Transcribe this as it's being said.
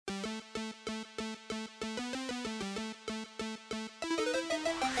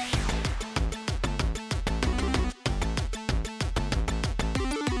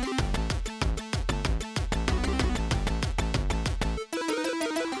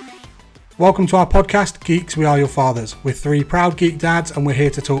Welcome to our podcast, Geeks We Are Your Fathers. We're three proud geek dads and we're here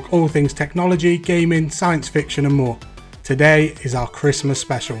to talk all things technology, gaming, science fiction and more. Today is our Christmas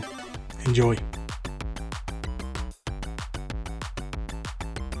special. Enjoy.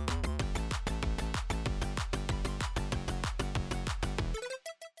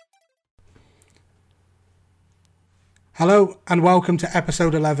 Hello and welcome to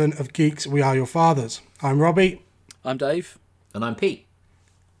episode 11 of Geeks We Are Your Fathers. I'm Robbie. I'm Dave. And I'm Pete.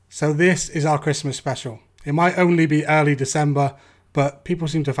 So this is our Christmas special. It might only be early December, but people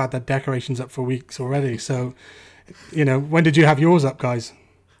seem to have had their decorations up for weeks already. So, you know, when did you have yours up, guys?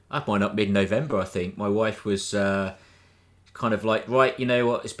 I had mine up mid-November, I think. My wife was kind of like, right, you know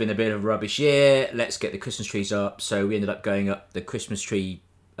what, it's been a bit of a rubbish year, let's get the Christmas trees up. So we ended up going up the Christmas tree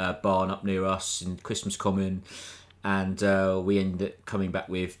barn up near us in Christmas Common. And we ended up coming back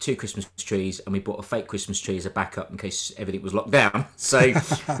with 2 Christmas trees, and we bought a fake Christmas tree as a backup in case everything was locked down. So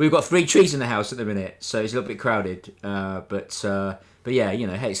we've got 3 trees in the house at the minute, so it's a little bit crowded. But yeah, you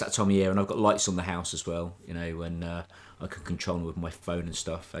know, hey, it's that time of year, and I've got lights on the house as well, you know, and I can control them with my phone and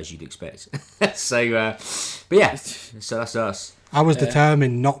stuff, as you'd expect. So, but yeah, so that's us. I was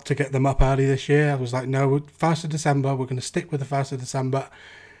determined not to get them up early this year. I was like, no, 1st of December, we're going to stick with the 1st of December.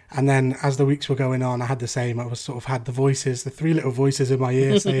 And then as the weeks were going on, I had the same. I was sort of had the voices, the 3 little voices in my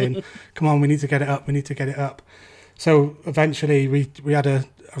ear saying, come on, we need to get it up, we need to get it up. So eventually we had a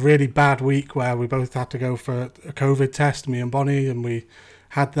really bad week where we both had to go for a COVID test, me and Bonnie, and we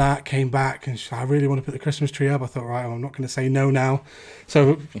had that, came back, and I really want to put the Christmas tree up. I thought, right, I'm not going to say no now.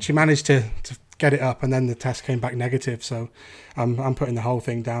 So she managed to get it up, and then the test came back negative. So I'm putting the whole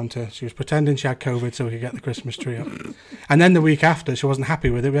thing down to she was pretending she had COVID so we could get the Christmas tree up. And then the week after, she wasn't happy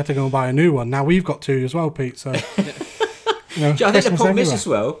with it. We had to go and buy a new one. Now we've got 2 as well, Pete. So. You know, I think the problem everywhere. is as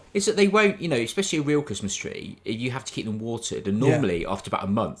well is that they won't, you know, especially a real Christmas tree, you have to keep them watered, and normally after about a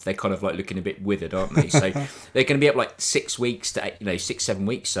month they're kind of like looking a bit withered, aren't they? So they're going to be up like 6 weeks to 6-7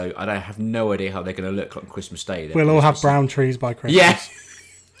 weeks. So I don't have no idea how they're going to look on Christmas Day. We'll all have brown trees by Christmas.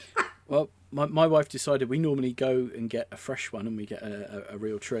 Yeah. Well, my wife decided we normally go and get a fresh one and we get a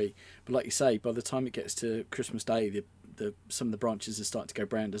real tree. But like you say, by the time it gets to Christmas Day, some of the branches are starting to go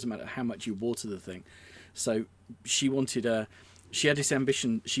brown. Doesn't matter how much you water the thing. So she had this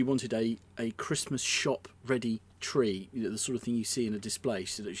ambition. She wanted a Christmas shop ready tree, you know, the sort of thing you see in a display,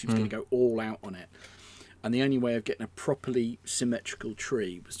 so that she was going to go all out on it. And the only way of getting a properly symmetrical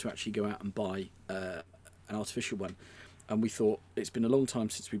tree was to actually go out and buy an artificial one. And we thought, it's been a long time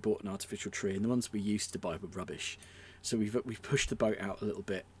since we bought an artificial tree, and the ones we used to buy were rubbish. So we've pushed the boat out a little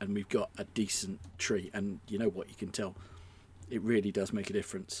bit, and we've got a decent tree. And you know what, you can tell, it really does make a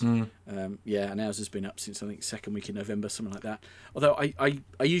difference. And ours has been up since I think 2nd week in November, something like that. Although I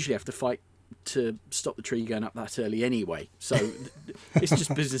usually have to fight to stop the tree going up that early anyway. So it's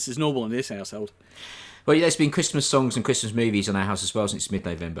just business as normal in this household. Well, there's been Christmas songs and Christmas movies in our house as well since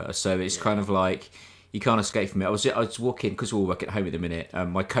mid-November, so it's kind of like you can't escape from it. I was walking, because we all work at home at the minute.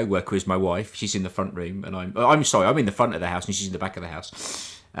 My co-worker is my wife. She's in the front room, and I'm in the front of the house, and she's in the back of the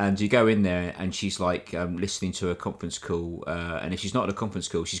house. And you go in there, and she's like listening to a conference call, and if she's not at a conference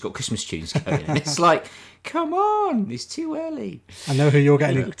call, she's got Christmas tunes going. And it's like, come on, it's too early. I know who you're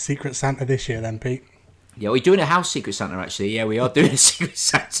getting Secret Santa this year, then, Pete. Yeah, we're doing a house Secret Santa, actually. Yeah, we are doing a Secret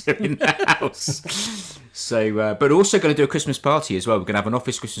Santa in the house. So, but also going to do a Christmas party as well. We're going to have an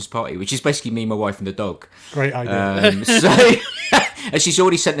office Christmas party, which is basically me, my wife, and the dog. Great idea. And she's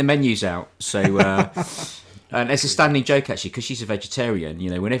already sent the menus out. So, and it's a standing joke, actually, because she's a vegetarian. You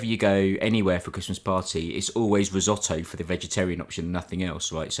know, whenever you go anywhere for a Christmas party, it's always risotto for the vegetarian option, nothing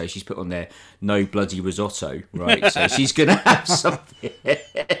else, right? So she's put on there, no bloody risotto, right? So she's going to have something.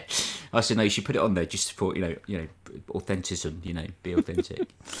 I said, no, you should put it on there just for, you know, authenticism, you know, be authentic.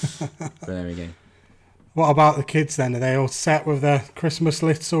 So there we go. What about the kids then? Are they all set with their Christmas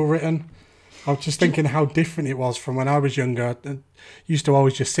lists all written? I was just thinking how different it was from when I was younger. I used to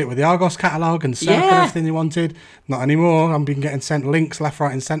always just sit with the Argos catalogue and circle everything you wanted. Not anymore. I've been getting sent links left,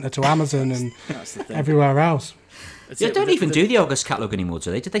 right and centre to Amazon and everywhere else. They don't even do the Argos catalogue anymore,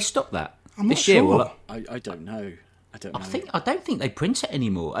 do they? Did they stop that I'm this not year? sure. Well, I don't know. I don't think they print it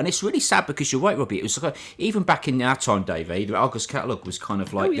anymore, and it's really sad because you're right, Robbie. It was like, even back in our time, Dave, the Argos catalogue was kind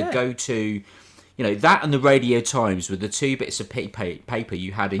of like the go-to. You know, that and the Radio Times were the 2 bits of paper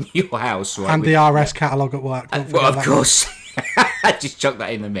you had in your house, right? And the RS catalogue at work. Well, of course. Just chuck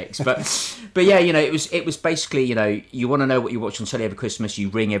that in the mix. But yeah, you know, it was basically, you know, you want to know what you watch on telly over Christmas, you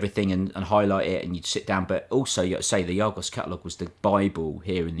ring everything and highlight it, and you'd sit down. But also, you say the Argos catalogue was the Bible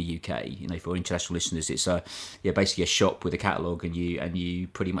here in the UK. You know, for international listeners, it's basically a shop with a catalogue, and you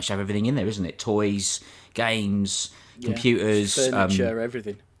pretty much have everything in there, isn't it? Toys, games, computers, furniture,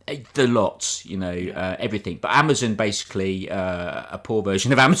 everything. The lots, everything. But Amazon, basically, a poor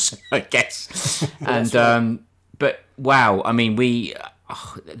version of Amazon, I guess. And but wow, I mean, we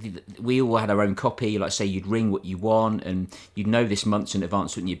all had our own copy. Like, say, you'd ring what you want, and you'd know this months in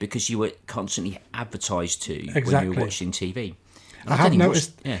advance, wouldn't you? Because you were constantly advertised to when you were watching TV. I have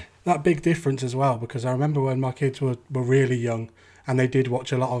noticed that big difference as well, because I remember when my kids were really young, and they did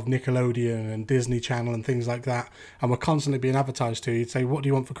watch a lot of Nickelodeon and Disney Channel and things like that, and were constantly being advertised to. You'd say, what do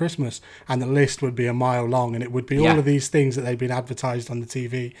you want for Christmas? And the list would be a mile long, and it would be all of these things that they'd been advertised on the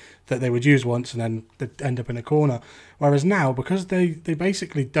TV that they would use once, and then they'd end up in a corner. Whereas now, because they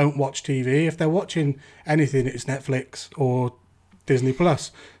basically don't watch TV, if they're watching anything, it's Netflix or Disney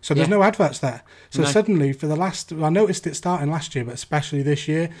Plus. So there's no adverts there. So suddenly, I noticed it starting last year, but especially this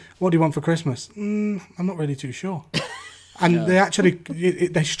year, what do you want for Christmas? I'm not really too sure. And they actually,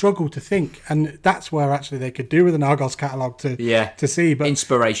 they struggle to think, and that's where actually they could do with an Argos catalogue to see. But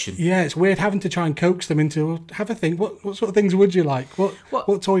inspiration. Yeah, it's weird having to try and coax them into, well, have a think. What sort of things would you like?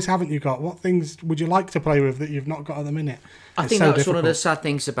 What toys haven't you got? What things would you like to play with that you've not got at the minute? I think that was one of the sad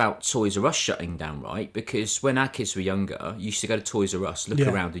things about Toys R Us shutting down, right? Because when our kids were younger, you used to go to Toys R Us, look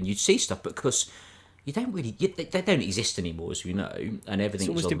around, and you'd see stuff, but because you don't really, they don't exist anymore, as we know, and everything's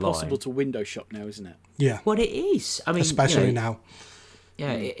online. It's almost impossible to window shop now, isn't it? Yeah. Well, it is. I mean, especially now.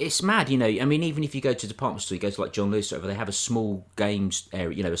 Yeah, it's mad, I mean, even if you go to a department store, you go to like John Lewis or whatever, they have a small games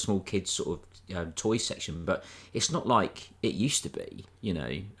area, a small kids sort of toy section, but it's not like it used to be,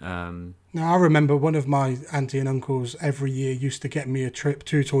 Now, I remember one of my auntie and uncles every year used to get me a trip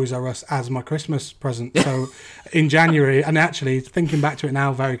to Toys R Us as my Christmas present. So in January, and actually thinking back to it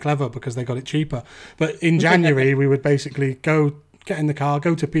now, very clever because they got it cheaper. But in January, we would basically get in the car,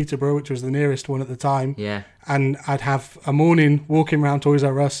 go to Peterborough, which was the nearest one at the time. Yeah. And I'd have a morning walking around Toys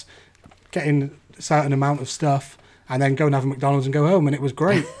R Us, getting a certain amount of stuff, and then go and have a McDonald's and go home, and it was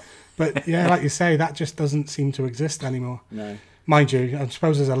great. But yeah, like you say, that just doesn't seem to exist anymore. No. Mind you, I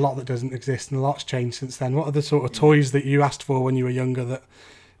suppose there's a lot that doesn't exist, and a lot's changed since then. What are the sort of toys that you asked for when you were younger that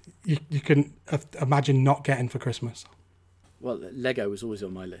you couldn't imagine not getting for Christmas? Well, Lego was always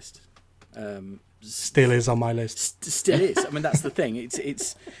on my list. Still is on my list. Still is. I mean, that's the thing.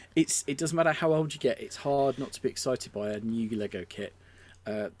 It doesn't matter how old you get. It's hard not to be excited by a new Lego kit.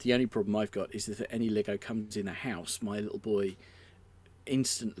 The only problem I've got is that if any Lego comes in the house, my little boy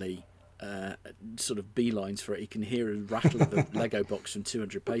instantly sort of beelines for it. He can hear a rattle of the Lego box from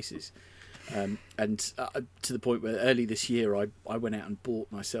 200 paces. And to the point where early this year I went out and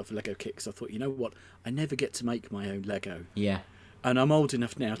bought myself a Lego kit because I thought, you know what, I never get to make my own Lego. Yeah. And I'm old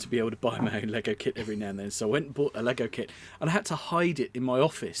enough now to be able to buy my own Lego kit every now and then. So I went and bought a Lego kit, and I had to hide it in my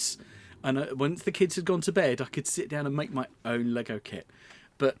office. And once the kids had gone to bed, I could sit down and make my own Lego kit.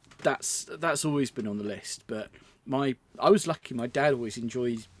 But that's always been on the list. But I was lucky. My dad always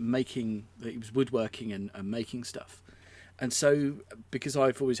enjoyed making. He was woodworking and making stuff. And so, because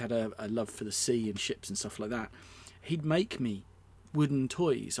I've always had a love for the sea and ships and stuff like that, he'd make me wooden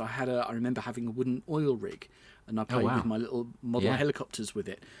toys. I remember having a wooden oil rig, and I played with my little model helicopters with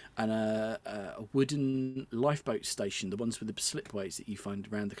it, and a wooden lifeboat station, the ones with the slipways that you find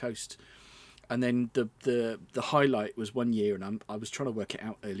around the coast. And then the highlight was one year, and I was trying to work it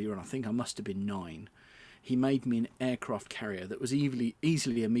out earlier, and I think I must have been 9. He made me an aircraft carrier that was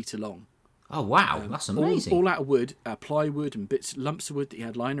easily a metre long. Oh wow, that's amazing! All out of wood, plywood and lumps of wood that he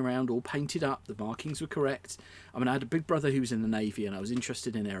had lying around, all painted up. The markings were correct. I mean, I had a big brother who was in the Navy, and I was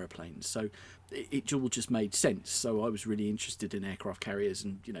interested in aeroplanes, so it all just made sense. So I was really interested in aircraft carriers,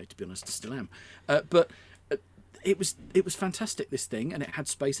 and to be honest, I still am. But it was fantastic, this thing, and it had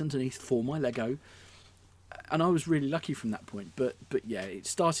space underneath for my Lego. And I was really lucky from that point. But yeah, it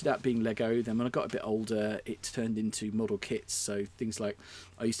started out being Lego. Then when I got a bit older, it turned into model kits. So things like,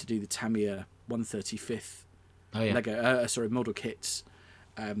 I used to do the Tamiya 135th Lego, model kits.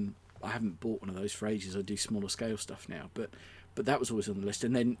 I haven't bought one of those for ages. I do smaller scale stuff now. But that was always on the list.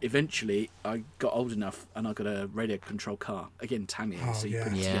 And then eventually I got old enough and I got a radio control car. Again, Tamiya.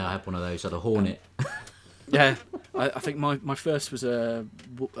 I had one of those. I had a Hornet. Yeah, I think my first was a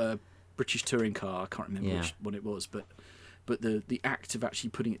British touring car. I can't remember which one it was, but the act of actually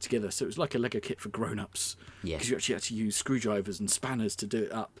putting it together, so it was like a Lego kit for grown-ups, because you actually had to use screwdrivers and spanners to do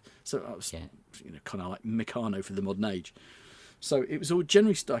it up. So I was kind of like Meccano for the modern age. So it was all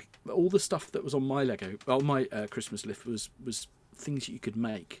generally stuff. All the stuff that was on my Christmas list was things that you could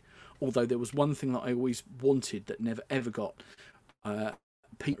make. Although there was one thing that I always wanted that never ever got.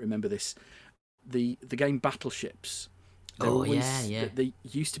 Pete, remember this? The game Battleships. They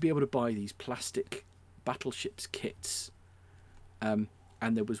used to be able to buy these plastic Battleships kits, and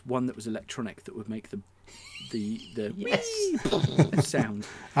there was one that was electronic that would make the the Yes. sound.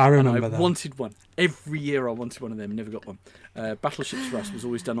 I And remember I that. wanted one. Every year I wanted one of them, never got one. Battleships for us was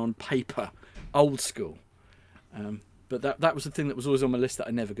always done on paper, old school. But that was the thing that was always on my list that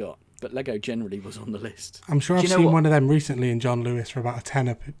I never got. But Lego generally was on the list. I'm sure Do I've you know seen what- one of them recently in John Lewis for about a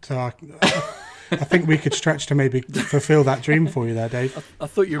tenner. So I think we could stretch to maybe fulfil that dream for you there, Dave. I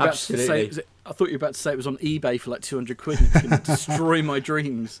thought you were about to say. Absolutely. I thought you were about to say it was on eBay for like 200 quid. And it's going to destroy my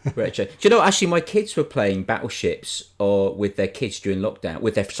dreams. Retro. Do you know? Actually, my kids were playing Battleships or with their kids during lockdown.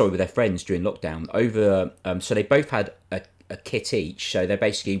 With their friends during lockdown. Over. So they both had a kit each. So they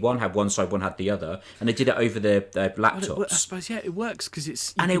basically one had one side, one had the other, and they did it over their laptops. I suppose it works because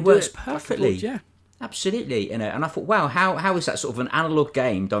it's And you it can do works back and perfectly. forth, yeah. Absolutely, and I thought, wow, how is that sort of an analog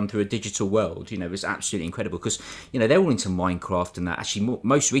game done through a digital world? It's absolutely incredible because they're all into Minecraft and that. Actually,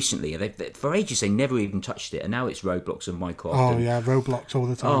 most recently, for ages they never even touched it, and now it's Roblox and Minecraft. Oh and, yeah, Roblox all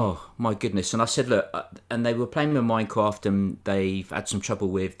the time. oh my goodness! And I said, look, and they were playing with Minecraft, and they've had some trouble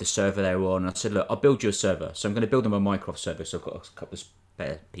with the server they were on. And I said, look, I'll build you a server. So I'm going to build them a Minecraft server. So I've got a couple of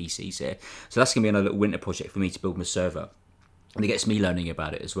spare PCs here. So that's going to be another little winter project for me to build my server. And it gets me learning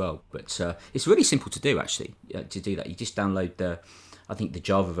about it as well. But it's really simple to do, actually, to do that. You just download the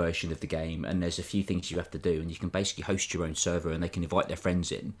Java version of the game, and there's a few things you have to do, and you can basically host your own server, and they can invite their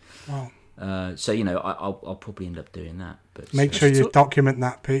friends in. Wow. So, I'll probably end up doing that. But Make sure you document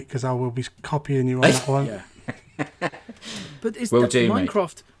that, Pete, because I will be copying you on that one. Yeah. But it's Will do, mate.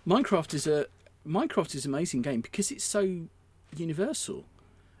 Minecraft is an amazing game because it's so universal.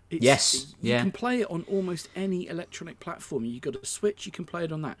 Yes, You yeah. can play it on almost any electronic platform. You got a Switch, you can play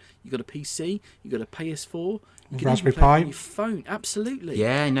it on that. You got a PC, you got a PS4, you can Raspberry even play it Pi. on your phone. Absolutely.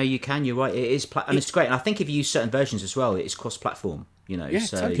 Yeah, no, you can. You're right. It is, and it's great. And I think if you use certain versions as well, it's cross-platform. Yeah,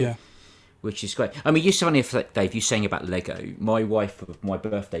 so totally. Yeah. which is great. I mean, you funny if Dave, you saying about Lego. My wife, for my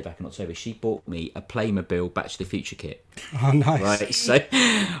birthday back in October, she bought me a Playmobil Back to the Future kit. Oh, nice. Right, so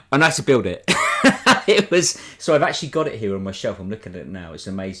and I had to build it. It was so I've actually got it here on my shelf. I'm looking at it now. It's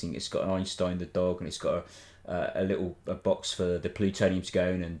amazing. It's got Einstein the dog, and it's got a little box for the plutonium to go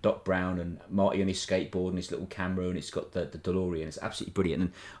in, and Doc Brown and Marty on his skateboard and his little camera, and it's got the DeLorean. It's absolutely brilliant.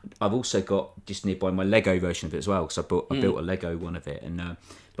 And I've also got just nearby my Lego version of it as well, because I built a Lego one of it. And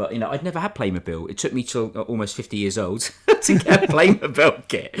but I'd never had Playmobil. It took me till almost 50 years old to get a Playmobil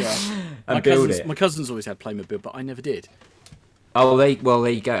kit and build it. My cousins always had Playmobil, but I never did. Oh, there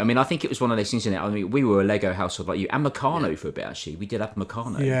you go. I mean, I think it was one of those things, isn't it? I mean, we were a Lego household like you, and Meccano for a bit, actually. We did have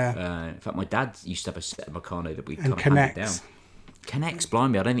Meccano. Yeah. In fact, my dad used to have a set of Meccano that we And kind of handed down. Connects. Connects,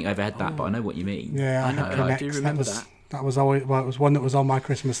 blimey. I don't think I ever had that, but I know what you mean. Yeah, I know, had I do Connects. remember that. that. That was always, well, it was one that was on my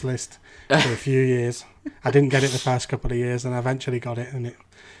Christmas list for a few years. I didn't get it the first couple of years, and I eventually got it, and it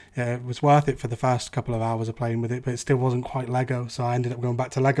was worth it for the first couple of hours of playing with it, but it still wasn't quite Lego, so I ended up going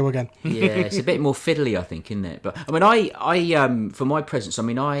back to Lego again. Yeah, it's a bit more fiddly, I think, isn't it? But I mean, I for my presents, I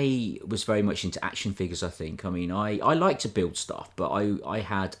mean, I was very much into action figures. I think, I mean, I like to build stuff, but I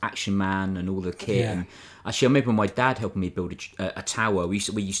had Action Man and all the kit. Yeah. And actually, I remember my dad helping me build a tower. We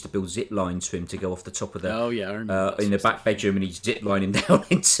used to build zip lines for him to go off the top of the Oh yeah, I remember. that in the sort of back bedroom, and he's zip lining down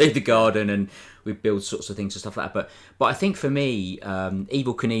into the garden, and we build sorts of things and stuff like that. But I think for me,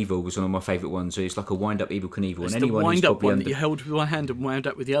 Evel Knievel was one of my favourite ones. So it's like a wind up Evel Knievel, It's and the anyone who's wind up probably one under that you held with one hand and wound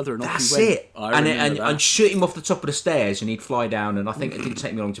up with the other, and off that's he went. it. I remember that. And shoot him off the top of the stairs, and he'd fly down. And I think it didn't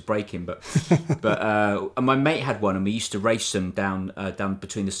take me long to break him, but and my mate had one, and we used to race them down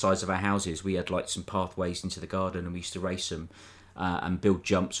between the sides of our houses. We had like some pathways into the garden, and we used to race them and build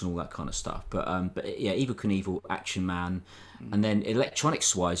jumps and all that kind of stuff. But yeah, Evel Knievel, Action Man. And then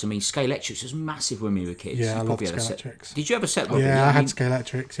electronics wise, I mean, Scalextrics was massive when we were kids. Yeah, You I probably loved had a set. Scalextrics. Did you have a set? Robert? Yeah, I mean, had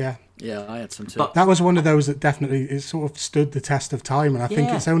Scalextrics, yeah. Yeah, I had some too. But- That was one of those that definitely it sort of stood the test of time, and I think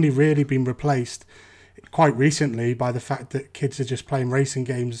Yeah. it's only really been replaced quite recently by the fact that kids are just playing racing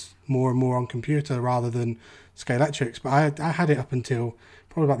games more and more on computer rather than Scalextrics. But I had it up until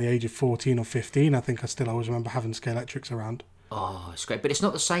probably about the age of 14 or 15. I think I still always remember having Scalextrics around. Oh, it's great, but it's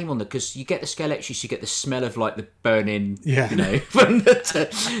not the same on because you get the Scalextrics, you get the smell of like the burning, Yeah. from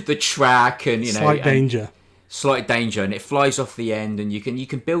the track, and Slight and danger. slight danger, and it flies off the end, and you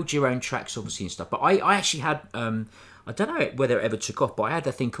can build your own tracks obviously and stuff. But I actually had I don't know whether it ever took off, but I had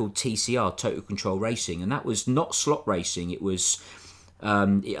a thing called TCR, Total Control Racing, and that was not slot racing. It was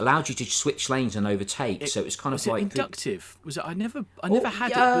it allowed you to switch lanes and overtake. So it was kind was of it like inductive? Was it? I never had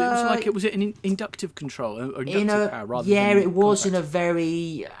it, but it was like it was an inductive control or inductive power rather yeah, than it was contact. in a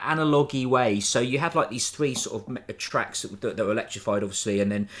very analogy way. So you had like these three sort of tracks that were electrified, obviously,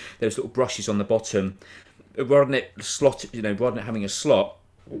 and then there was little brushes on the bottom. Rather than it rather than having a slot,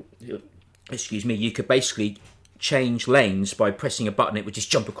 excuse me, you could basically change lanes by pressing a button. It would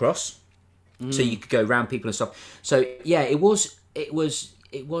just jump across. so you could go around people and stuff. So yeah, it was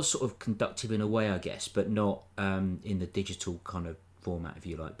sort of conductive in a way, I guess, but not in the digital kind of format, if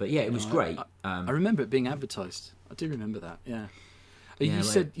you like. But yeah, it was great. I remember it being advertised. I do remember that. Yeah. Yeah,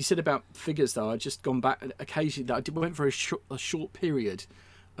 You said about figures though. I just gone back occasionally. Went for a short period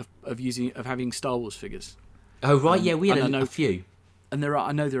of having Star Wars figures. Oh right, yeah, we had a few. And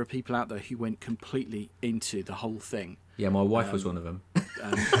I know there are people out there who went completely into the whole thing. Yeah, my wife was one of them.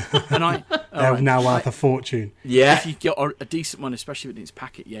 And they're now worth a fortune. Yeah, if you get a decent one, especially in its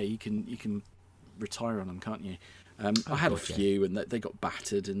packet, yeah, you can retire on them, can't you? I had a few, and they got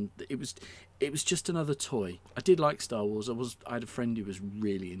battered, and it was just another toy. I did like Star Wars. I had a friend who was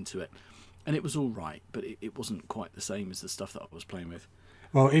really into it, and it was all right, but it wasn't quite the same as the stuff that I was playing with.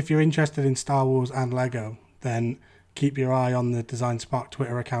 Well, if you're interested in Star Wars and Lego, then keep your eye on the Design Spark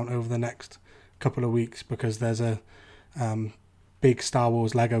Twitter account over the next couple of weeks, because there's a big Star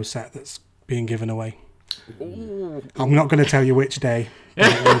Wars Lego set that's being given away. Ooh. I'm not going to tell you which day,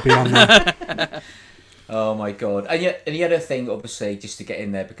 but it will be on there. Oh my god! And the other thing, obviously, just to get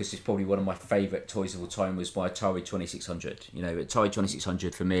in there, because it's probably one of my favourite toys of all time, was my Atari 2600. You know, Atari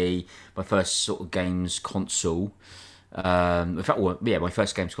 2600 for me, my first sort of games console. In fact, my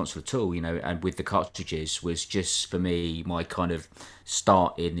first games console at all. You know, and with the cartridges, was just for me my kind of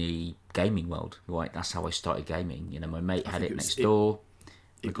start in the gaming world. Right, that's how I started gaming. You know, my mate had it next door.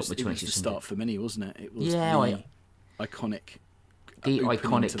 It was the start for many, wasn't it? It was iconic. The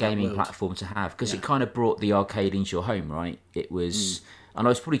iconic gaming platform to have, because it kind of brought the arcade into your home, right? It was, and I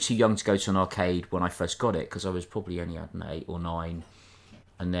was probably too young to go to an arcade when I first got it, because I was probably only, I don't know, 8 or 9,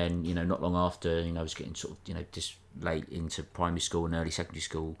 and then, you know, not long after, you know, I was getting sort of, you know, just late into primary school and early secondary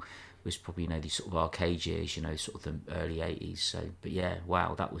school, was probably, you know, these sort of arcade years, you know, sort of the early 80s. So, but yeah,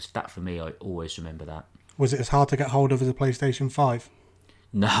 wow, that for me, I always remember that. Was it as hard to get hold of as a PlayStation 5?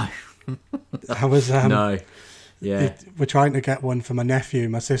 No. I was no. Yeah, we're trying to get one for my nephew.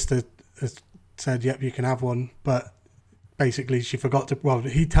 My sister has said, "Yep, you can have one," but basically she forgot to. Well,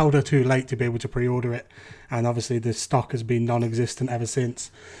 he told her too late to be able to pre-order it, and obviously the stock has been non-existent ever since.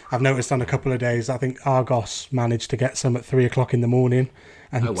 I've noticed on a couple of days, I think Argos managed to get some at 3 o'clock in the morning,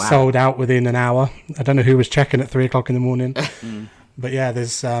 and sold out within an hour. I don't know who was checking at 3 o'clock in the morning, but yeah,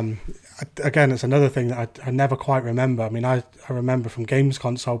 there's again, it's another thing that I never quite remember. I mean, I remember from games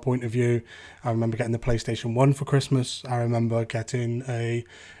console point of view, I remember getting the PlayStation 1 for Christmas. I remember getting a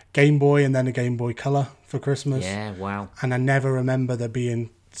Game Boy and then a Game Boy Color for Christmas. Yeah, wow. And I never remember there being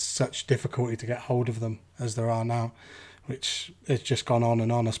such difficulty to get hold of them as there are now, which it's just gone on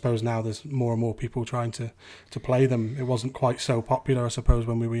and on. I suppose now there's more and more people trying to play them. It wasn't quite so popular, I suppose,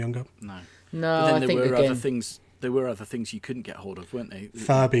 when we were younger. No, but then there were other things. There were other things you couldn't get hold of, weren't they?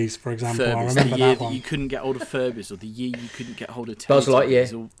 Furbies, for example. Furbies, I remember the year that one. You couldn't get hold of Furbies, or the year you couldn't get hold of Buzz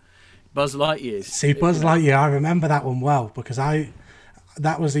Lightyear. Buzz Lightyears. See, Buzz Lightyear, I remember that one well, because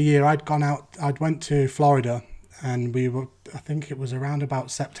that was the year I'd gone out. I'd went to Florida, and I think it was around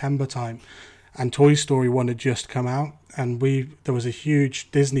about September time, and Toy Story 1 had just come out, and there was a huge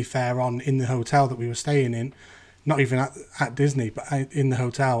Disney fair on in the hotel that we were staying in. Not even at Disney, but in the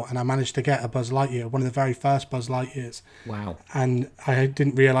hotel, and I managed to get a Buzz Lightyear, one of the very first Buzz Lightyears. Wow. And I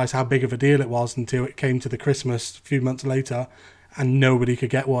didn't realise how big of a deal it was until it came to the Christmas a few months later, and nobody could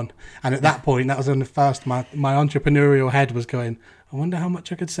get one. And at that point, that was when the first, my entrepreneurial head was going, I wonder how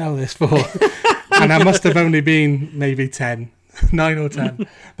much I could sell this for. And I must have only been maybe 9 or 10.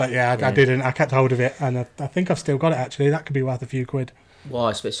 But yeah, I didn't. I kept hold of it, and I think I've still got it, actually. That could be worth a few quid.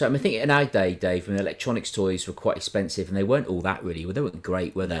 Well, so I think in our day, Dave, when electronics toys were quite expensive, and they weren't all that really. Well, they weren't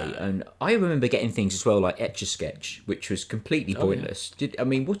great, were they? No. And I remember getting things as well like Etch-a-Sketch, which was completely pointless. Yeah.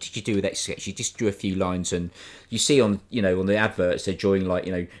 What did you do with Etch-a-Sketch? You just drew a few lines, and you see on the adverts they're drawing like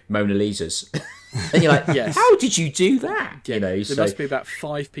Mona Lisas, and you're like, yes. How did you do that? Yeah. There must be about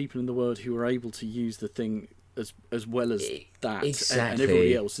 5 people in the world who were able to use the thing as well as that, exactly. And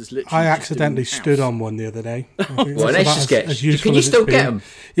everybody else is literally. I accidentally stood on one the other day. Well, an Etch-a-Sketch. Can you still get them?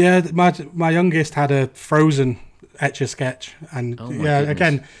 Yeah, my youngest had a Frozen Etch-a-Sketch, and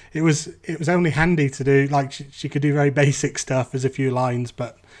again, it was only handy to do. Like she could do very basic stuff as a few lines,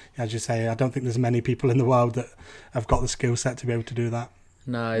 but as you say, I don't think there's many people in the world that have got the skill set to be able to do that.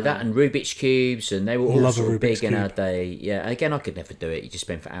 No, that and Rubik's Cubes, and they were all sort of big in our day. Yeah, again, I could never do it. You just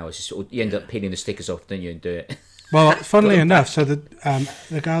spend for hours. You end up peeling the stickers off, don't you, and do it. Well, funnily enough, so the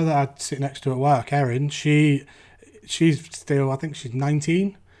girl that I sit next to at work, Erin, she's still, I think she's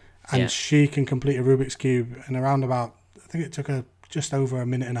 19, and she can complete a Rubik's Cube in around about, I think it took her just over a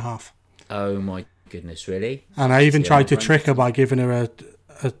minute and a half. Oh my goodness, really? And I even tried to trick her by giving her a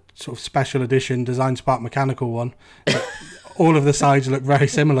sort of special edition Design Spark mechanical one. all of the sides look very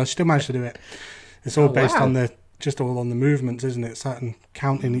similar. She still managed to do it. It's all based wow. on the movements, isn't it? Certain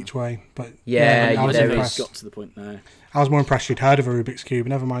counting each way. But Yeah, I was there impressed. Got to the point now. I was more impressed she'd heard of a Rubik's Cube,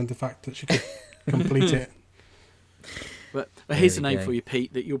 never mind the fact that she could complete it. But here's a There we name go. for you,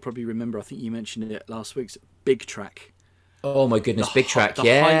 Pete, that you'll probably remember. I think you mentioned it last week's Big Track. Oh my goodness, Big Track, The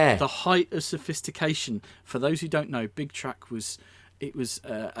yeah. height of sophistication. For those who don't know, Big Track was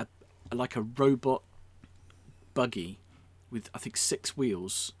like a robot buggy with, I think, 6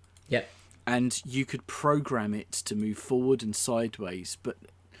 wheels, Yep. and you could program it to move forward and sideways. But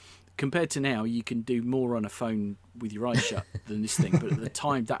compared to now, you can do more on a phone with your eyes shut than this thing. But at the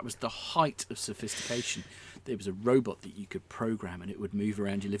time, that was the height of sophistication. There was a robot that you could program, and it would move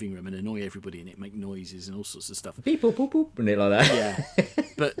around your living room and annoy everybody, and it make noises and all sorts of stuff. Beep, boop, boop, boop, and it like that. Yeah,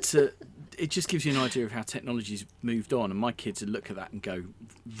 but it just gives you an idea of how technology's moved on. And my kids would look at that and go,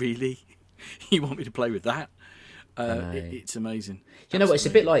 "Really? You want me to play with that?" It's amazing. You know what? It's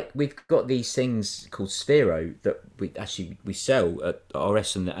a bit like we've got these things called Sphero that we sell at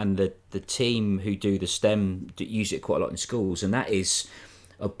RS, and the team who do the STEM use it quite a lot in schools, and that is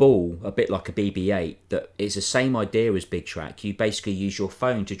a ball, a bit like a BB-8, that is the same idea as Big Track. You basically use your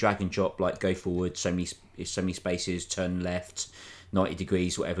phone to drag and drop, like go forward so many spaces, turn left, 90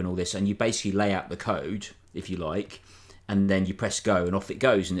 degrees, whatever, and all this, and you basically lay out the code, if you like, and then you press go and off it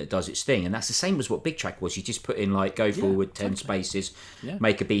goes and it does its thing. And that's the same as what Big Track was. You just put in like go forward 10 spaces,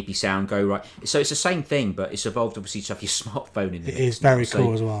 make a beepy sound, go right. So it's the same thing, but it's evolved obviously to have your smartphone in there. It is very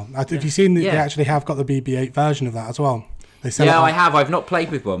cool as well. Have you seen that they actually have got the BB-8 version of that as well? They sell I have. I've not played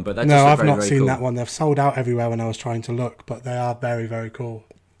with one, but that no, I've very, not very seen cool. that one. They've sold out everywhere when I was trying to look, but they are very, very cool.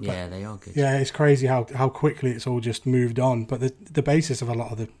 Yeah, they are good. Yeah, it's crazy how quickly it's all just moved on. But the basis of a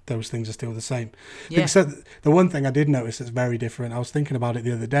lot of those things are still the same. Yeah. So the one thing I did notice that's very different, I was thinking about it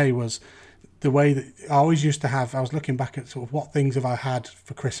the other day, was the way that I always used to have, I was looking back at sort of what things have I had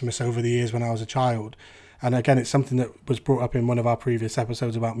for Christmas over the years when I was a child. And again, it's something that was brought up in one of our previous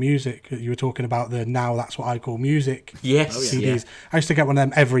episodes about music. You were talking about the Now That's What I Call Music Yes. CDs. I used to get one of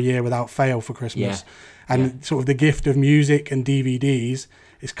them every year without fail for Christmas. And sort of the gift of music and DVDs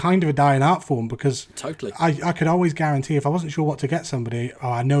is kind of a dying art form, because Totally. I could always guarantee, if I wasn't sure what to get somebody,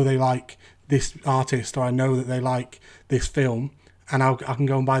 I know they like this artist, or I know that they like this film, and I can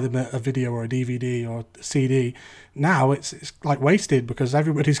go and buy them a video or a DVD or a CD. Now it's like wasted, because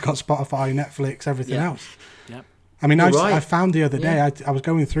everybody's got Spotify, Netflix, everything else. Yeah. I mean, You're right. I found the other day, I was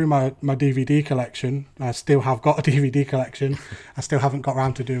going through my DVD collection. I still have got a DVD collection. I still haven't got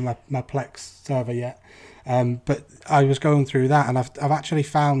around to doing my Plex server yet. But I was going through that, and I've actually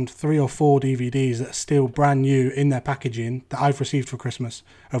found 3 or 4 DVDs that are still brand new in their packaging that I've received for Christmas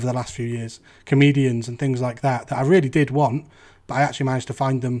over the last few years. Comedians and things like that I really did want, but I actually managed to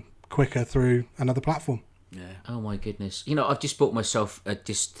find them quicker through another platform. Yeah. Oh my goodness! You know, I've just bought myself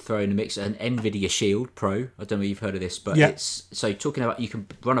just throwing a mix an NVIDIA Shield Pro. I don't know if you've heard of this, but it's so talking about you can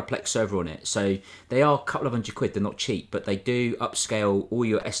run a Plex server on it. So they are a couple of £100. They're not cheap, but they do upscale all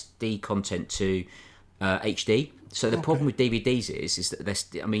your SD content to HD. So the problem with DVDs is that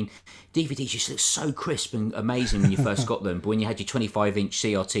DVDs just look so crisp and amazing when you first got them, but when you had your 25-inch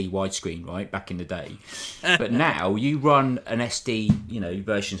CRT widescreen, right, back in the day. But now you run an SD,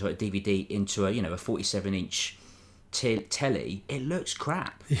 version of a DVD into a 47-inch telly, it looks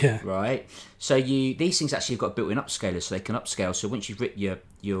crap. Yeah. Right. So these things actually have got built-in upscalers, so they can upscale. So once you've written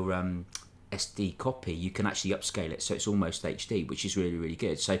your SD copy, you can actually upscale it so it's almost HD, which is really, really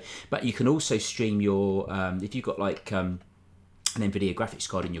good. So, but you can also stream your if you've got like an NVIDIA graphics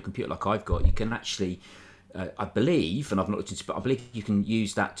card in your computer, like I've got, you can actually I believe, and I've not looked into, but I believe you can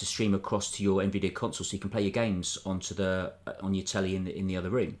use that to stream across to your NVIDIA console, so you can play your games on your telly in the other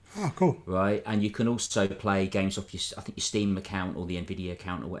room. Oh, cool! Right, and you can also play games off your Steam account or the NVIDIA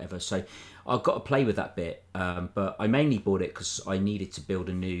account or whatever. So I've got to play with that bit, but I mainly bought it because I needed to build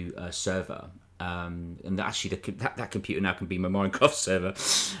a new server. And actually, that computer now can be my Minecraft server.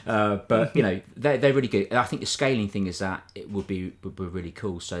 But they're really good. I think the scaling thing is that it would be really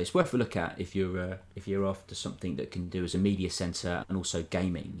cool. So it's worth a look at if you're after something that can do as a media center and also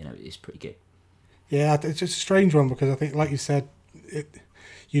gaming. It's pretty good. Yeah, it's just a strange one, because I think, like you said,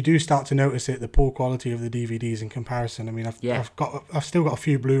 you do start to notice the poor quality of the DVDs in comparison. I mean, I've still got a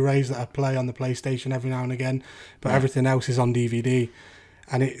few Blu-rays that I play on the PlayStation every now and again, but everything else is on DVD.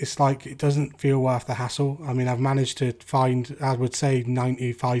 And it's like, it doesn't feel worth the hassle. I mean, I've managed to find, I would say,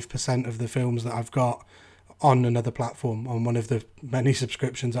 95% of the films that I've got on another platform, on one of the many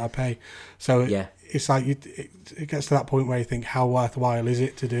subscriptions that I pay. So it's like, it gets to that point where you think, how worthwhile is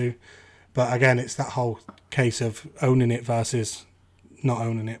it to do? But again, it's that whole case of owning it versus not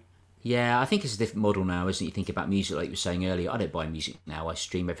owning it. Yeah, I think it's a different model now, isn't it? You think about music, like you were saying earlier. I don't buy music now. I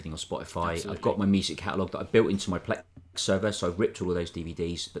stream everything on Spotify. Absolutely. I've got my music catalogue that I built into my Plex server, so I've ripped all of those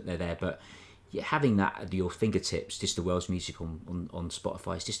DVDs, but they're there. But yeah, having that at your fingertips, just the world's music on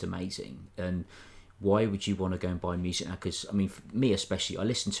Spotify, is just amazing. And why would you want to go and buy music now? Because, I mean, for me especially,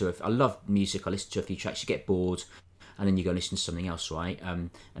 I love music, I listen to a few tracks, you get bored, and then you go listen to something else, right? And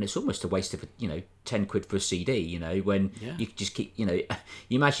it's almost a waste of, 10 quid for a CD, when you could just keep, you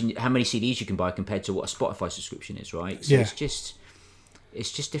imagine how many CDs you can buy compared to what a Spotify subscription is, right? So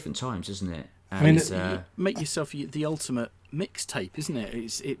it's just different times, isn't it? And I mean, you make yourself the ultimate mixtape, isn't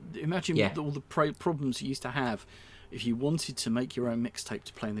it? Imagine all the problems you used to have if you wanted to make your own mixtape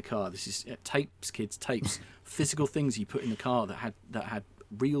to play in the car. This is tapes, kids, tapes, physical things you put in the car that had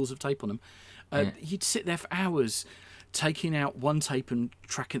reels of tape on them. You'd sit there for hours, taking out one tape and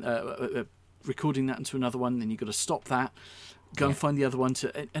tracking, recording that into another one. Then you've got to stop that, go and find the other one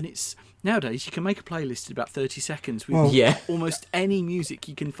and it's nowadays you can make a playlist in about 30 seconds with almost any music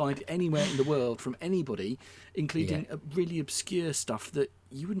you can find anywhere in the world from anybody, including really obscure stuff that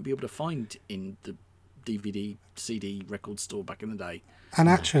you wouldn't be able to find in the DVD, CD, record store back in the day. And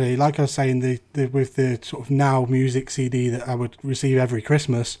actually, like I was saying, with the sort of Now Music CD that I would receive every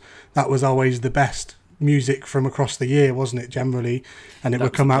Christmas, that was always the best music from across the year, wasn't it, generally? And it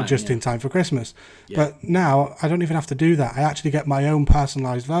would come out just in time for Christmas. Yeah. But now I don't even have to do that. I actually get my own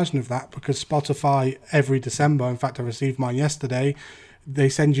personalised version of that because Spotify every December, in fact I received mine yesterday, they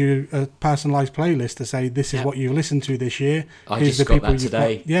send you a personalised playlist to say this is what you listened to this year. I just got that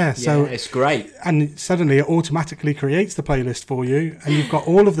today. So it's great. And suddenly it automatically creates the playlist for you and you've got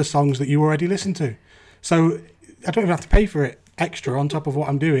all of the songs that you already listened to. So I don't even have to pay for it extra on top of what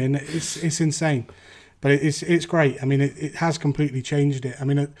I'm doing. It's insane. But it's great. I mean, it has completely changed it. I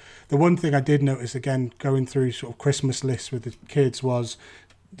mean, the one thing I did notice, again, going through sort of Christmas lists with the kids was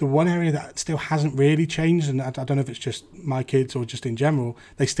the one area that still hasn't really changed, and I don't know if it's just my kids or just in general,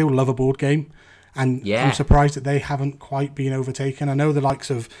 they still love a board game. And I'm surprised that they haven't quite been overtaken. I know the likes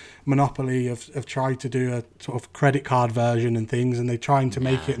of Monopoly have tried to do a sort of credit card version and things, and they're trying to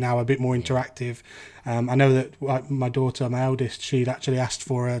make it now a bit more interactive. I know that my daughter, my eldest, she'd actually asked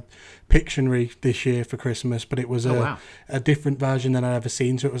for a Pictionary this year for Christmas, but it was a different version than I'd ever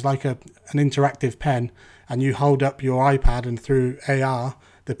seen. So it was like an interactive pen, and you hold up your iPad and through AR,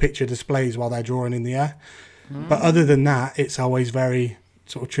 the picture displays while they're drawing in the air. But other than that, it's always very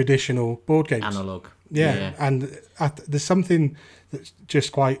sort of traditional board games. Analog. Yeah. And there's something that's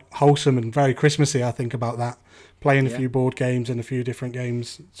just quite wholesome and very Christmassy, I think, about that. Playing a few board games and a few different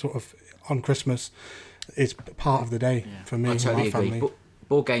games sort of on Christmas is part of the day for me and my family.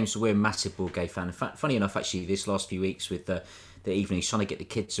 Board games, we're a massive board game fan. Funny enough, actually, this last few weeks with the evenings, trying to get the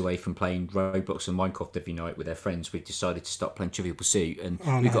kids away from playing Roblox and Minecraft every night with their friends, we've decided to start playing Trivial Pursuit. And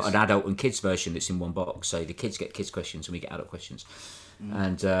we've got an adult and kids version that's in one box. So the kids get kids questions and we get adult questions.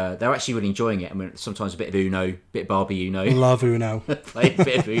 And they're actually really enjoying it. I mean, sometimes a bit of Uno, bit of Barbie Uno. Love Uno. Play a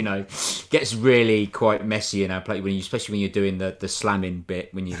bit of Uno. Gets really quite messy in our play, especially when you're doing the slamming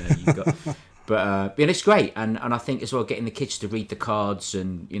bit, when you've got... But it's great, and I think as well getting the kids to read the cards,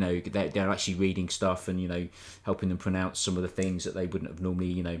 and they're actually reading stuff, and helping them pronounce some of the things that they wouldn't have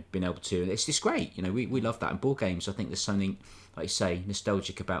normally been able to. And it's just great. We love that. And board games, I think there's something, like you say,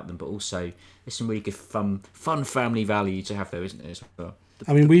 nostalgic about them, but also there's some really good fun family value to have there, isn't there? As well.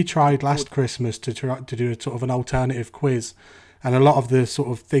 I mean, we tried last Christmas to do a sort of an alternative quiz, and a lot of the sort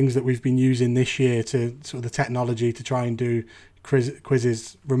of things that we've been using this year to sort of the technology to try and do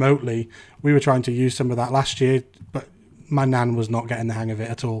quizzes remotely, we were trying to use some of that last year, but my nan was not getting the hang of it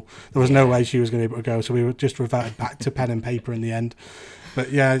at all. There was no way she was going to be able to go, so we were just reverted back to pen and paper in the end.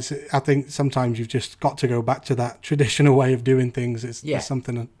 But I think sometimes you've just got to go back to that traditional way of doing things. There's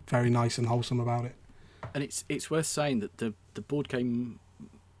something very nice and wholesome about it. And it's worth saying that the board game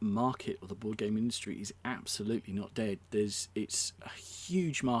market or the board game industry is absolutely not dead. It's a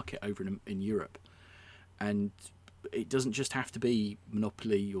huge market over in Europe, and it doesn't just have to be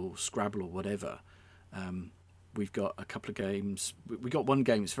Monopoly or Scrabble or whatever. We've got a couple of games. We've got one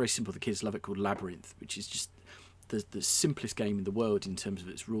game, it's very simple, the kids love it, called Labyrinth, which is just the simplest game in the world in terms of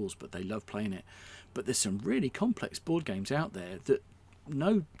its rules, but they love playing it. But there's some really complex board games out there that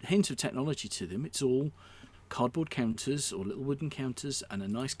no hint of technology to them. It's all cardboard counters or little wooden counters and a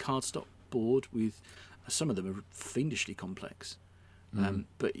nice cardstock board with some of them are fiendishly complex.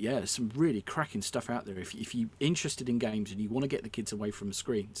 But yeah, some really cracking stuff out there. If you're interested in games and you want to get the kids away from the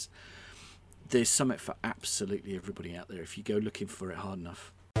screens, there's something for absolutely everybody out there if you go looking for it hard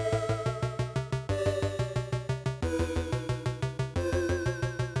enough.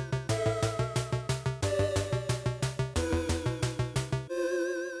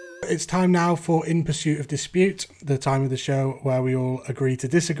 It's time now for In Pursuit of Dispute, the time of the show where we all agree to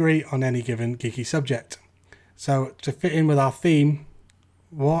disagree on any given geeky subject. So, to fit in with our theme,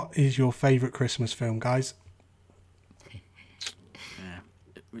 what is your favourite Christmas film, guys?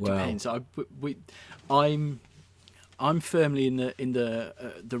 It depends. I'm firmly in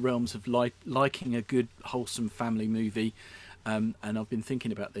the realms of liking a good wholesome family movie, and I've been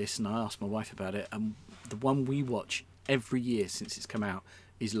thinking about this, and I asked my wife about it. And the one we watch every year since it's come out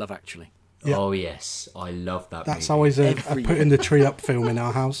is Love Actually. Yeah. Oh yes, I love that. That's movie. always a putting the tree up film in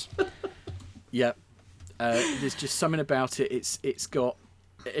our house. Yeah, there's just something about it. It's got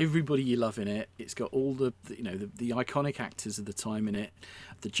everybody you love in it. It's got all the iconic actors of the time in it.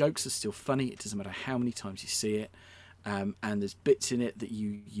 The jokes are still funny. It doesn't matter how many times you see it. And there's bits in it that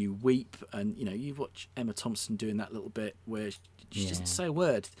you weep, and you watch Emma Thompson doing that little bit where she doesn't say a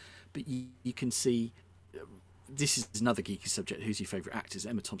word, but you can see. This is another geeky subject. Who's your favourite actors?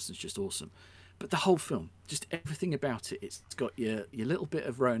 Emma Thompson's just awesome. But the whole film, just everything about it, it's got your little bit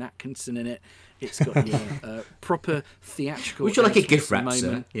of Rowan Atkinson in it. It's got your proper theatrical. Would you like a gift wrap,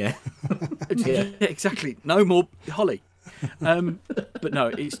 sir? Yeah. Yeah, exactly. No more Holly. But no,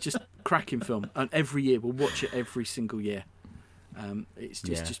 it's just a cracking film, and every year we'll watch it every single year. It's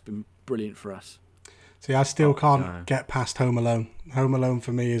just been brilliant for us. See, I still can't get past Home Alone. Home Alone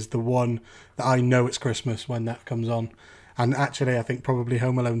for me is the one that I know it's Christmas when that comes on. And actually, I think probably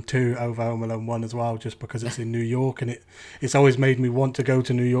Home Alone 2 over Home Alone 1 as well, just because it's in New York, and it's always made me want to go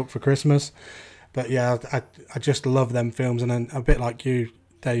to New York for Christmas. But yeah, I just love them films, and then a bit like you,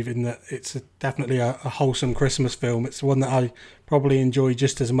 Dave, in that it's definitely a wholesome Christmas film. It's one that I probably enjoy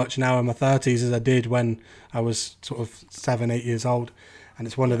just as much now in my 30s as I did when I was sort of 7-8 years old. And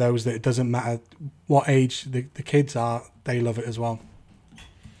it's one of those that it doesn't matter what age the kids are, they love it as well.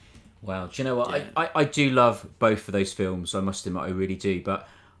 Wow, do you know what? Yeah. I do love both of those films, I must admit, I really do. But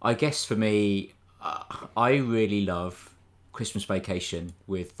I guess for me, I really love Christmas Vacation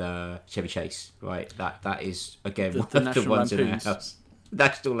with Chevy Chase, right? That is, again, one of the ones in our house.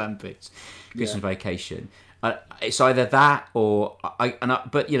 National Lampoons, Christmas Vacation. It's either that or...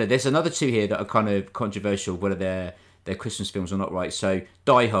 But, there's another two here that are kind of controversial, whether they're Christmas films or not, right? So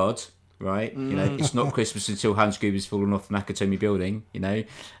Die Hard, right? It's not Christmas until Hans Gruber's fallen off the Nakatomi building, and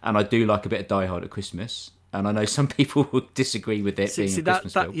I do like a bit of Die Hard at Christmas, and I know some people will disagree with it being a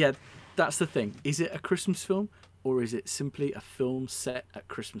Christmas film. Yeah, that's the thing. Is it a Christmas film, or is it simply a film set at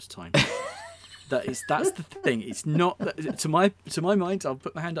Christmas time? That's the thing. It's not to my mind. I'll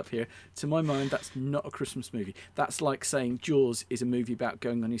put my hand up here. To my mind, that's not a Christmas movie. That's like saying Jaws is a movie about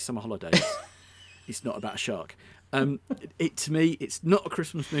going on your summer holidays. It's not about a shark. To me, it's not a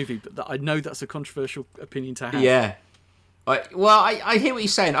Christmas movie, but I know that's a controversial opinion to have. Yeah. I hear what you're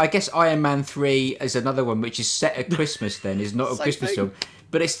saying. I guess Iron Man 3 is another one which is set at Christmas then, is not a Christmas film.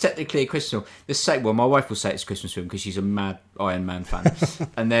 But it's technically a Christmas film. My wife will say it's a Christmas film because she's a mad Iron Man fan.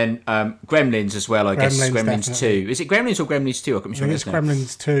 And then Gremlins as well, I guess. Gremlins definitely. 2. Is it Gremlins or Gremlins 2? I can't remember. It's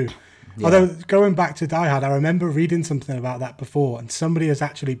Gremlins 2. Yeah. Although, going back to Die Hard, I remember reading something about that before, and somebody has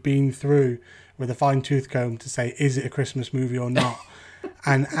actually been through with a fine-tooth comb to say, is it a Christmas movie or not?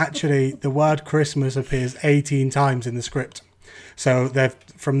 And actually, the word Christmas appears 18 times in the script. So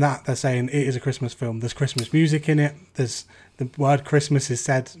from that, they're saying it is a Christmas film. There's Christmas music in it. The word Christmas is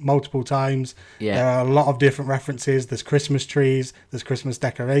said multiple times. Yeah. There are a lot of different references. There's Christmas trees. There's Christmas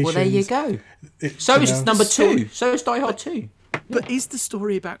decorations. Well, there you go. So is number 2. So is Die Hard 2. But is the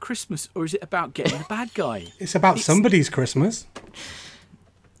story about Christmas, or is it about getting the bad guy? It's about somebody's Christmas.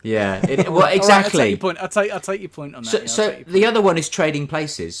 Yeah, exactly. Right, I'll take your point on that. So the other one is Trading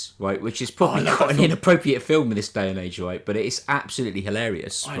Places, right, which is probably quite an inappropriate film in this day and age, right? But it is absolutely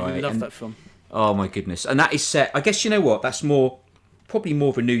hilarious, right? I love that film. Oh my goodness! And that is set. I guess you know what? That's probably more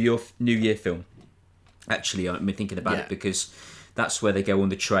of a New Year film. Actually, I've been thinking about it because that's where they go on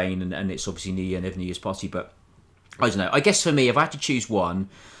the train, and it's obviously New Year and New Year's party. But I don't know. I guess for me, if I had to choose one,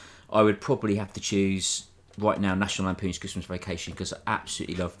 I would probably have to choose. Right now, National Lampoon's Christmas Vacation, because I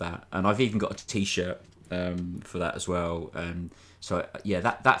absolutely love that, and I've even got a T-shirt for that as well. So yeah,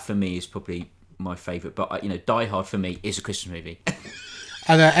 that for me is probably my favourite. But Die Hard for me is a Christmas movie.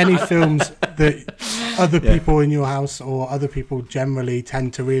 Are there any films that other people in your house or other people generally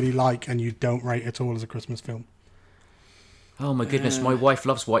tend to really like, and you don't rate at all as a Christmas film? Oh my goodness, my wife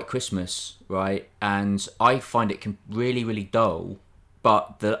loves White Christmas, right? And I find it really, really dull.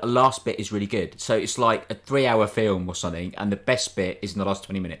 But the last bit is really good. So it's like a 3-hour film or something, and the best bit is in the last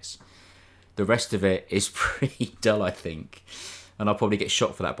 20 minutes. The rest of it is pretty dull, I think. And I'll probably get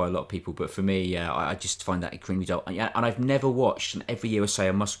shot for that by a lot of people. But for me, I just find that extremely dull. And I've never watched, and every year I say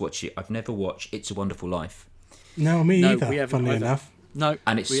I must watch it, I've never watched It's a Wonderful Life. No, me either, funnily enough. No,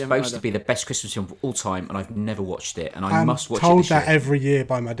 and it's we haven't supposed to either. be the best Christmas film of all time, and I've never watched it, and I I'm must watch it told this that year. every year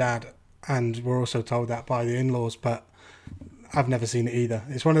by my dad, and we're also told that by the in-laws, but I've never seen it either.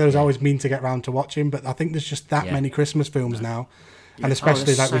 It's one of those I always mean to get round to watching, but I think there's just that Yeah. many Christmas films now, and especially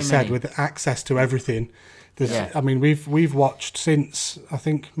there's like so we said, many. with access to everything. There's, Yeah. I mean, we've watched since I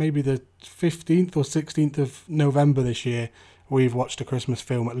think maybe the 15th or 16th of November this year. We've watched a Christmas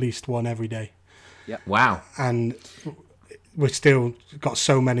film, at least one every day, Wow. and we've still got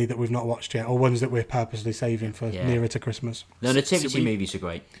so many that we've not watched yet, or ones that we're purposely saving for Yeah. nearer to Christmas. The nativity we- movies are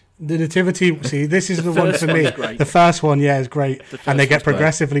great. The Nativity, see, this is the one first for me. one's great. The first one, yeah, is great, The and they first get one's great.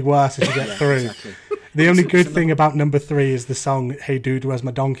 progressively worse as you get through. Exactly. The only good thing about number 3 is the song "Hey Dude, Where's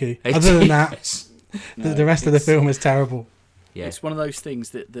My Donkey." Hey, Other than that, yes. the rest of the film is terrible. Yeah. It's one of those things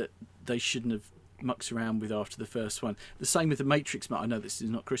that they shouldn't have mucked around with after the first one. The same with the Matrix. I know this is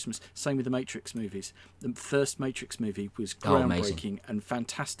not Christmas. Same with the Matrix movies. The first Matrix movie was Oh, amazing. groundbreaking and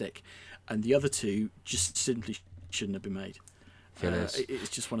fantastic, and the other two just simply shouldn't have been made. Fillers. It's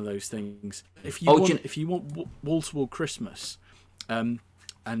just one of those things. If Oh, you want wall-to-wall Christmas, and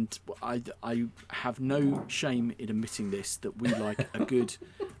I have no shame in admitting this, that we like a good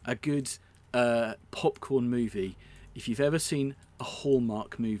popcorn movie. If you've ever seen a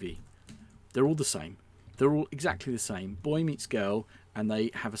Hallmark movie, they're all the same. They're all exactly the same. Boy meets girl, and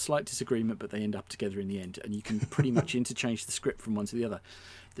they have a slight disagreement, but they end up together in the end. And you can pretty much interchange the script from one to the other.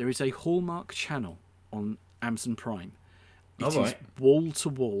 There is a Hallmark channel on Amazon Prime. It is Alright.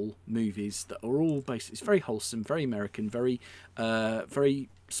 wall-to-wall movies that are all based. It's very wholesome, very American, very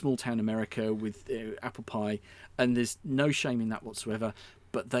small-town America with apple pie, and there's no shame in that whatsoever.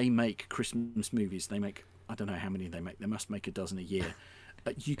 But they make Christmas movies. They make, I don't know how many they make. They must make a dozen a year.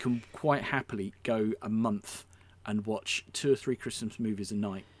 You can quite happily go a month and watch 2 or 3 Christmas movies a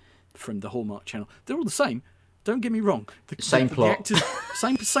night from the Hallmark channel. They're all the same. Don't get me wrong. Same plot. The actors,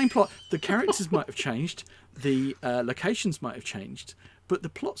 same plot. The characters might have changed. The locations might have changed. But the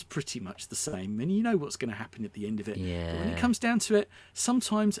plot's pretty much the same. And you know what's going to happen at the end of it. Yeah. But when it comes down to it,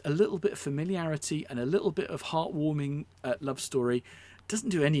 sometimes a little bit of familiarity and a little bit of heartwarming love story doesn't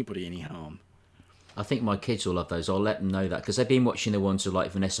do anybody any harm. I think my kids will love those. I'll let them know that because they've been watching the ones of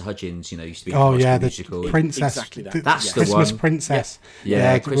like Vanessa Hudgens, used to be in Oh High yeah, School the Musical. princess. Exactly that. The That's the Christmas one. princess.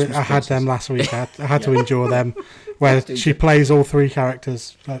 Yeah, Christmas I had them Princess. last week. I had to endure them, where she plays all 3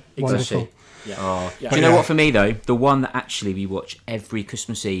 characters. Wonderful. Yeah. Oh. Yeah. Do you know Yeah. what, for me though, the one that actually we watch every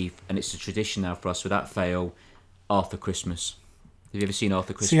Christmas Eve, and it's a tradition now for us without fail, Arthur Christmas. Have you ever seen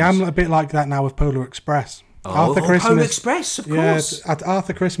Arthur Christmas? See, I'm a bit like that now with Polar Express. Arthur Christmas. Polar Express, of course. Yeah,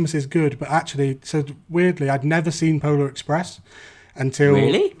 Arthur Christmas is good, but actually, so weirdly, I'd never seen Polar Express until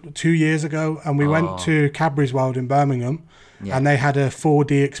Really? 2 years ago, and we went to Cadbury's World in Birmingham, Yeah. and they had a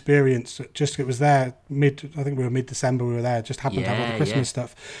 4D experience. It was there I think we were mid-December. We were there. Just happened to have all the Yeah, Christmas yeah.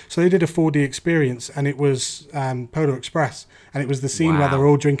 stuff. So they did a 4D experience, and it was Polar Express, and it was the scene where Wow. they're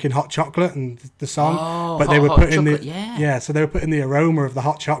all drinking hot chocolate and the song, Oh, but they were hot putting chocolate, the yeah. so they were putting the aroma of the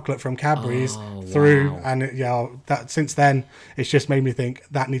hot chocolate from Cadbury's Oh, through, wow. and that since then it's just made me think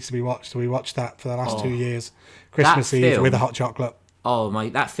that needs to be watched. So we watched that for the last 2 years, Christmas Eve film- with a hot chocolate. Oh my!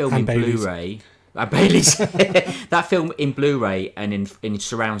 That film And in Baileys. Blu-ray, Bailey's. That film in Blu-ray and in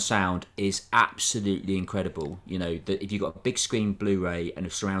surround sound is absolutely incredible. That if you've got a big screen Blu-ray and a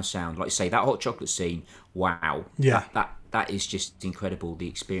surround sound, like you say, that hot chocolate scene, wow. Yeah. That is just incredible. The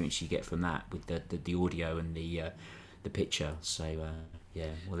experience you get from that with the audio and the picture. So yeah,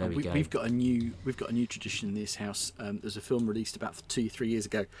 well there we go. We've got a new tradition in this house. There's a film released about 2-3 years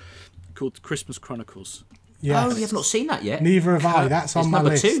ago called Christmas Chronicles. Yeah, Oh, you have not seen that yet. neither have I. That's It's on my number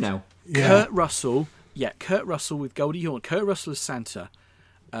list. 2 now. Yeah. Kurt Russell with Goldie Hawn. Kurt Russell is Santa,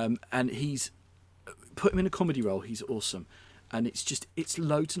 and he's put him in a comedy role. He's awesome, and it's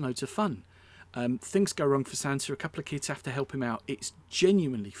loads and loads of fun. Things go wrong for Santa. A couple of kids have to help him out. It's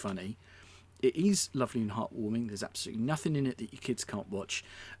genuinely funny. It is lovely and heartwarming. There's absolutely nothing in it that your kids can't watch,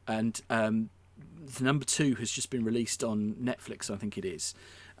 and the number 2 has just been released on Netflix, I think it is.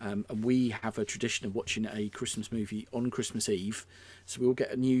 And we have a tradition of watching a Christmas movie on Christmas Eve. So we all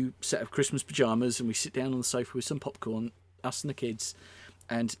get a new set of Christmas pyjamas and we sit down on the sofa with some popcorn, us and the kids.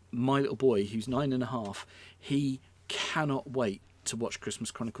 And my little boy, who's 9.5, he cannot wait to watch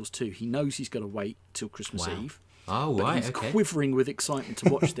Christmas Chronicles 2. He knows he's got to wait till Christmas Wow. Eve. Oh, But right, he's okay. quivering with excitement to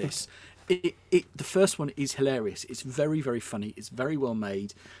watch this. The first one is hilarious. It's very, very funny. It's very well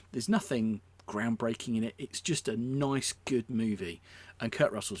made. There's nothing groundbreaking in it. It's just a nice, good movie. And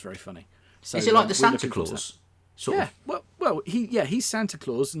Kurt Russell's very funny. So, Is it like the we're Santa looking forward to Claus? Sort Yeah, of. well, he's Santa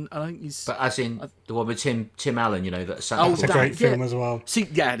Claus, and I think he's. But as in the one with Tim Allen, that Santa Oh, It's a Claus. great film as well. See,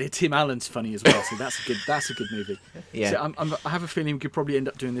 yeah, Tim Allen's funny as well. See, that's a good movie. Yeah. See, I have a feeling we could probably end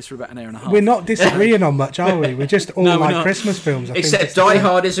up doing this for about an hour and a half. We're not disagreeing on much, are we? We just all No, we're like not. Christmas films. I think Except it's- Die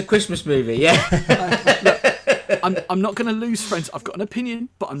Hard is a Christmas movie, yeah. I'm not going to lose friends. I've got an opinion,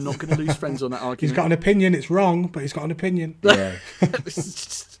 but I'm not going to lose friends on that argument. He's got an opinion. It's wrong, but he's got an opinion. yeah.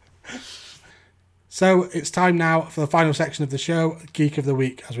 So it's time now for the final section of the show, Geek of the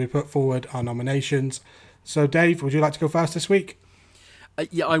Week, as we put forward our nominations. So, Dave, would you like to go first this week?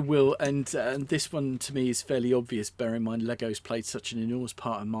 Yeah, I will. And this one to me is fairly obvious, bear in mind Lego's played such an enormous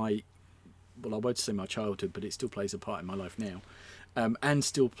part of my, well, I won't say my childhood, but it still plays a part in my life now. And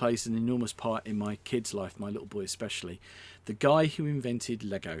still plays an enormous part in my kid's life, my little boy especially. The guy who invented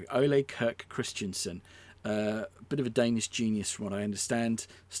Lego, Ole Kirk Christensen, a bit of a Danish genius from what I understand,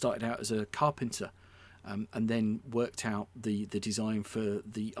 started out as a carpenter. And then worked out the design for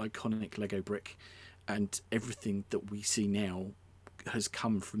the iconic Lego brick, and everything that we see now has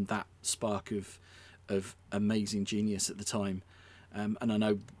come from that spark of amazing genius at the time. And I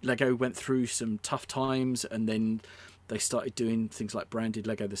know Lego went through some tough times, and then they started doing things like branded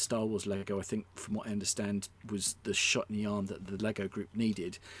Lego. The Star Wars Lego, I think, from what I understand, was the shot in the arm that the Lego group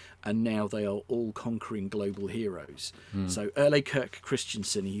needed, and now they are all conquering global heroes. So Ole Kirk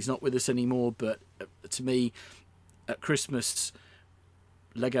Christensen, he's not with us anymore, but to me, at Christmas,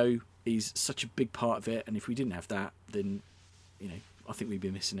 Lego is such a big part of it, and if we didn't have that, then I think we'd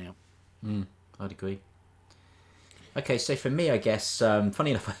be missing out. I'd agree. Okay, so for me, I guess,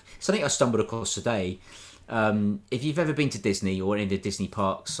 funny enough, something I stumbled across today. If you've ever been to Disney or any of the Disney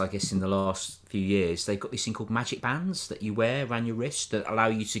parks, I guess in the last few years, they've got this thing called magic bands that you wear around your wrist that allow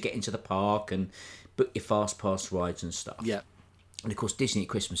you to get into the park and book your fast pass rides and stuff. Yeah. And of course, Disney at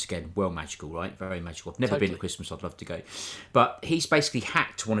Christmas, again, well magical, right? Very magical. I've never Totally. been at Christmas, I'd love to go. But he's basically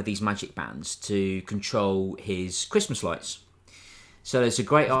hacked one of these magic bands to control his Christmas lights. So there's a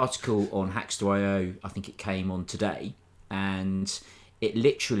great article on Hacks.io, I think it came on today, and it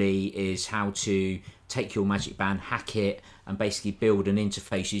literally is how to take your magic band, hack it, and basically build an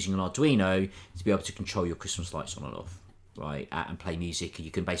interface using an Arduino to be able to control your Christmas lights on and off, right? And play music.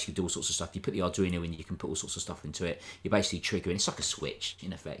 You can basically do all sorts of stuff. You put the Arduino in, you can put all sorts of stuff into it. You're basically triggering. It's like a switch,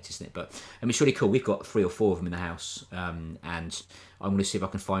 in effect, isn't it? But I mean, it's really cool. We've got 3 or 4 of them in the house, and I'm going to see if I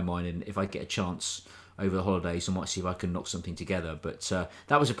can find mine, and if I get a chance over the holidays, I might see if I can knock something together. But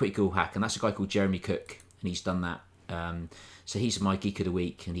that was a pretty cool hack, and that's a guy called Jeremy Cook, and he's done that. So he's my Geek of the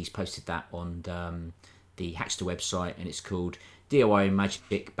Week, and he's posted that on the Hackster website, and it's called DIY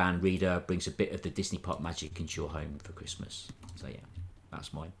Magic Band Reader brings a bit of the Disney Park magic into your home for Christmas. So yeah,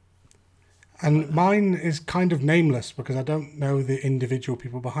 that's mine. And mine is kind of nameless because I don't know the individual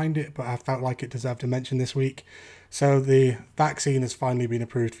people behind it, but I felt like it deserved a mention this week. So the vaccine has finally been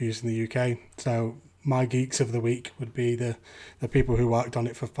approved for use in the UK. So my Geeks of the Week would be the people who worked on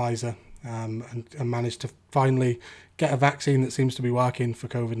it for Pfizer and managed to finally get a vaccine that seems to be working for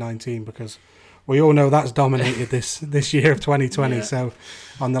COVID-19, because we all know that's dominated this year of 2020. Yeah. So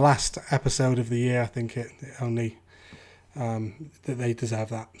on the last episode of the year, I think it only that they deserve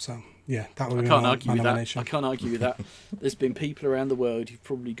that. So yeah, that would I be can't my argue with that. nomination. I can't argue with that. There's been people around the world who've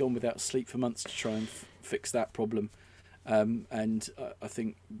probably gone without sleep for months to try and fix that problem, and I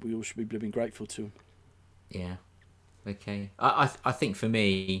think we all should be blooming grateful to them. Yeah. Okay. I think for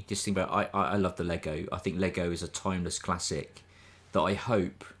me, just think about I love the Lego. I think Lego is a timeless classic that I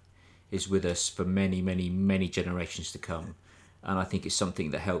hope is with us for many, many, many generations to come. And I think it's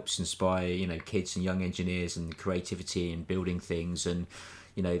something that helps inspire, kids and young engineers and creativity and building things. And,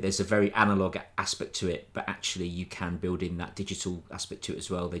 there's a very analog aspect to it, but actually you can build in that digital aspect to it as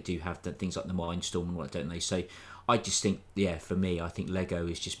well. They do have things like the Mindstorm and what, don't they? So I just think, for me, I think Lego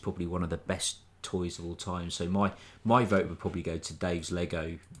is just probably one of the best toys of all time. So my vote would probably go to Dave's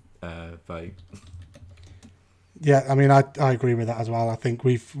Lego vote. Yeah, I mean, I agree with that as well. I think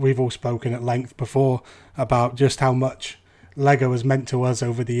we've all spoken at length before about just how much Lego has meant to us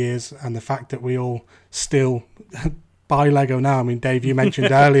over the years, and the fact that we all still buy Lego now. I mean, Dave, you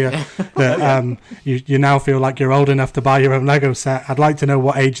mentioned earlier that you now feel like you're old enough to buy your own Lego set. I'd like to know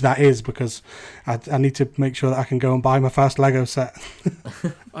what age that is, because I need to make sure that I can go and buy my first Lego set.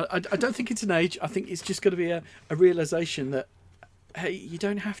 I don't think it's an age. I think it's just got to be a realisation that, hey, you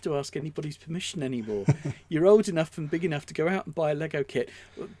don't have to ask anybody's permission anymore. You're old enough and big enough to go out and buy a Lego kit.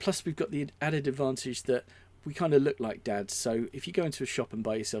 Plus, we've got the added advantage that we kind of look like dads. So if you go into a shop and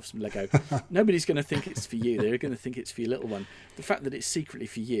buy yourself some Lego, nobody's going to think it's for you. They're going to think it's for your little one. The fact that it's secretly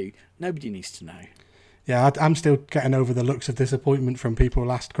for you, nobody needs to know. Yeah, I'm still getting over the looks of disappointment from people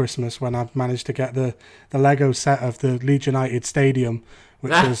last Christmas when I managed to get the Lego set of the Leeds United Stadium,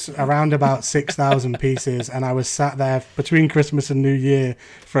 which was around about 6,000 pieces, and I was sat there between Christmas and New Year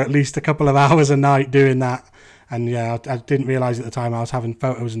for at least a couple of hours a night doing that. And yeah, I didn't realise at the time I was having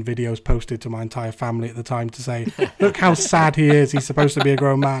photos and videos posted to my entire family at the time to say, look how sad he is, he's supposed to be a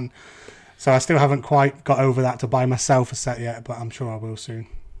grown man. So I still haven't quite got over that to buy myself a set yet, but I'm sure I will soon.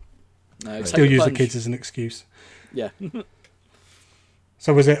 No, Still use the kids as an excuse. Yeah.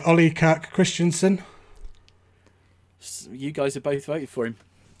 So was it Ollie Kirk Christensen? You guys have both voted for him.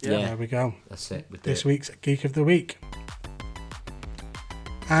 Yeah. There we go. That's it. This week's Geek of the Week.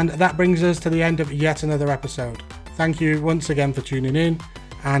 And that brings us to the end of yet another episode. Thank you once again for tuning in,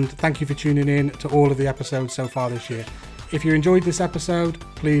 and thank you for tuning in to all of the episodes so far this year. If you enjoyed this episode,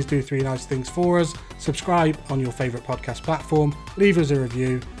 please do 3 nice things for us. Subscribe on your favourite podcast platform, leave us a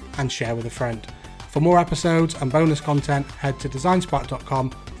review, and share with a friend. For more episodes and bonus content, head to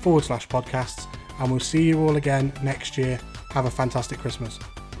designspark.com/podcasts, and we'll see you all again next year. Have a fantastic Christmas.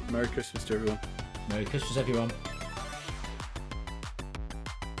 Merry Christmas to everyone. Merry Christmas, everyone.